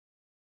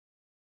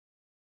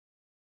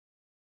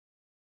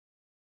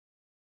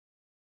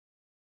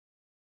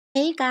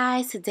Hey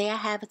guys, today I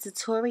have a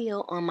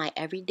tutorial on my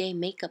everyday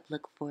makeup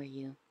look for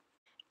you.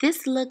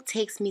 This look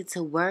takes me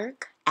to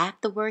work,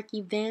 after work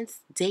events,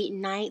 date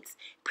nights,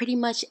 pretty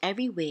much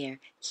everywhere.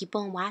 Keep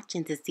on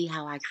watching to see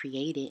how I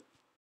create it.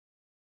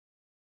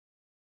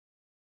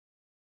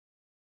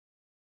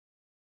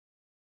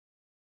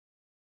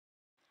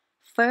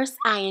 First,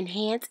 I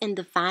enhance and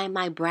define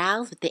my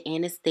brows with the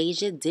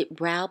Anastasia Dip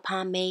Brow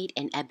Pomade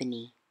in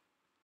Ebony.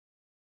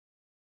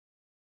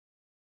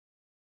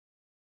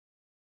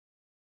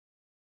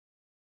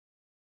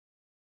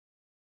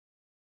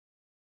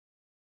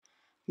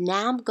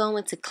 Now I'm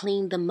going to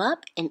clean them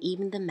up and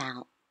even them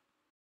out.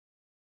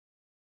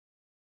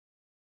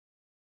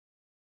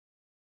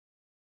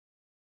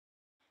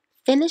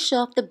 Finish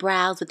off the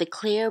brows with a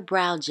clear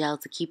brow gel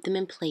to keep them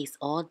in place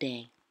all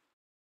day.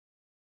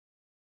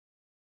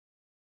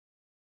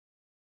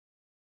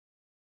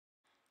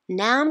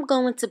 Now I'm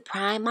going to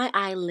prime my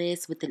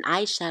eyelids with an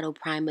eyeshadow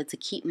primer to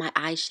keep my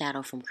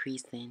eyeshadow from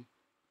creasing.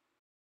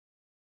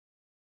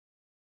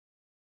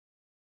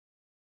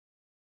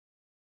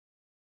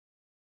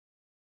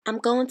 I'm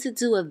going to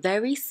do a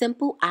very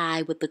simple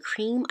eye with a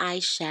cream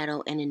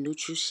eyeshadow and a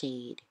neutral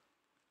shade.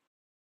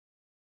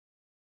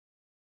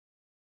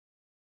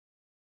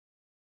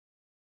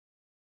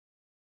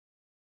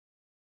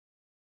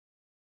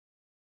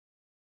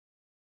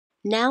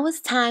 Now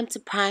it's time to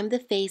prime the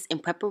face in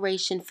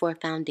preparation for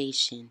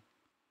foundation.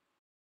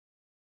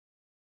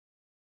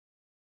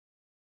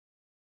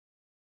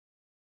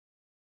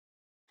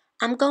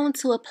 I'm going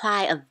to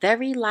apply a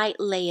very light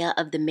layer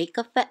of the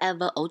Makeup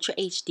Forever Ultra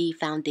HD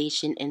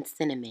foundation in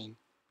Cinnamon.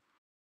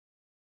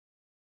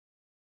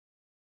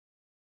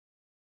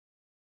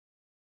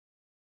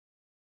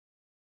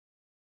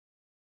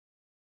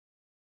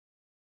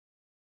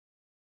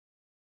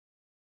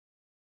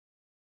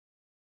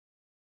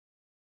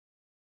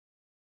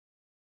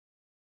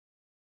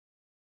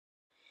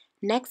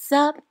 Next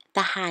up,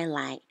 the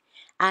highlight.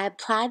 I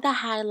apply the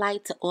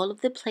highlight to all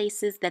of the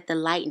places that the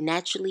light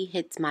naturally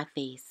hits my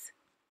face.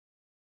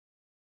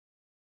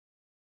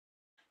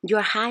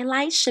 Your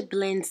highlight should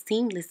blend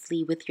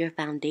seamlessly with your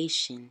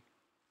foundation.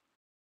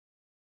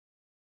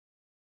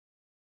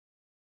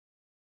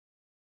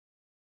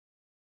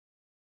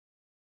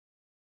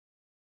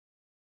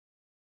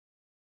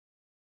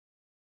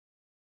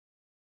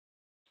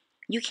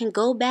 You can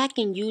go back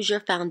and use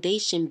your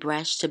foundation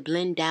brush to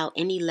blend out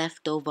any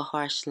leftover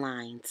harsh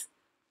lines.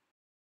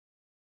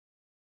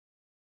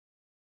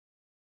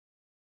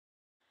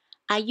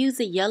 I use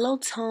a yellow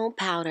tone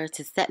powder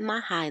to set my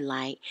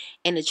highlight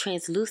and a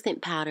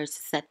translucent powder to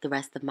set the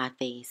rest of my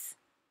face.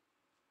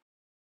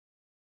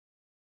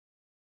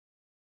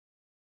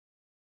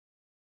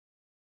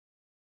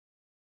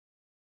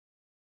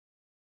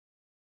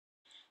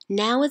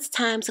 Now it's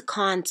time to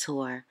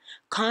contour.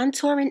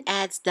 Contouring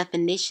adds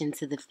definition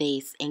to the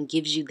face and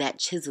gives you that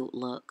chiseled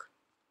look.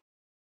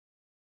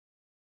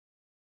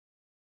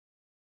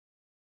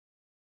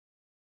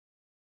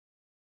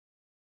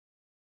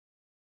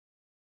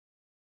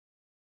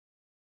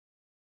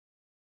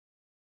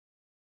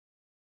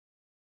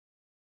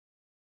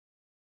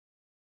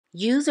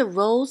 Use a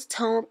rose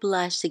tone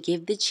blush to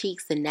give the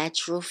cheeks a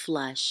natural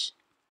flush.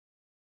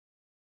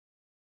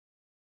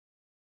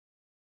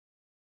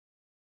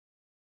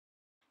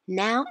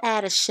 Now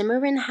add a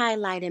shimmering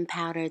highlighting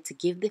powder to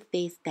give the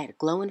face that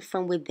glowing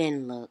from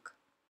within look.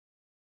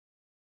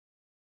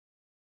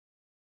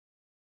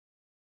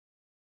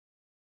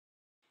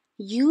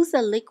 Use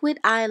a liquid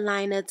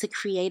eyeliner to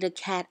create a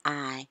cat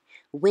eye.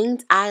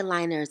 Winged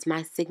eyeliner is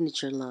my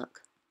signature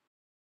look.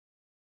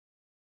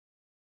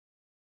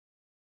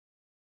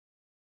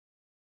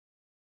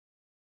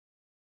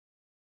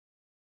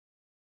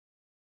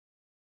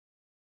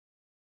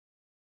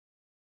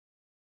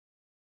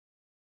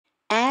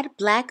 Add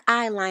black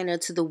eyeliner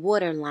to the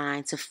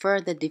waterline to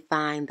further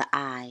define the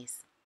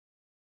eyes.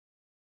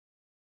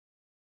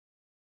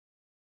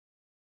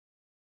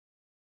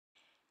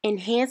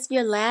 Enhance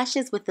your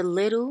lashes with a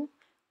little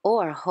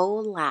or a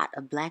whole lot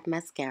of black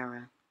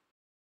mascara.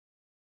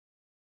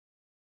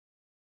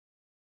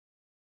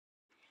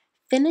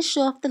 Finish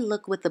off the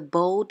look with a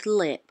bold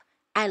lip.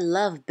 I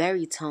love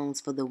berry tones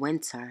for the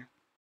winter.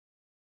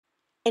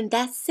 And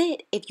that's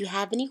it. If you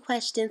have any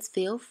questions,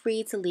 feel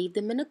free to leave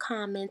them in the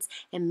comments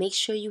and make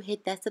sure you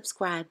hit that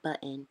subscribe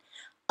button.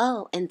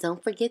 Oh, and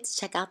don't forget to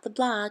check out the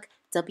blog,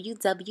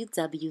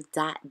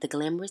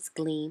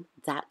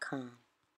 www.theglamorousgleam.com.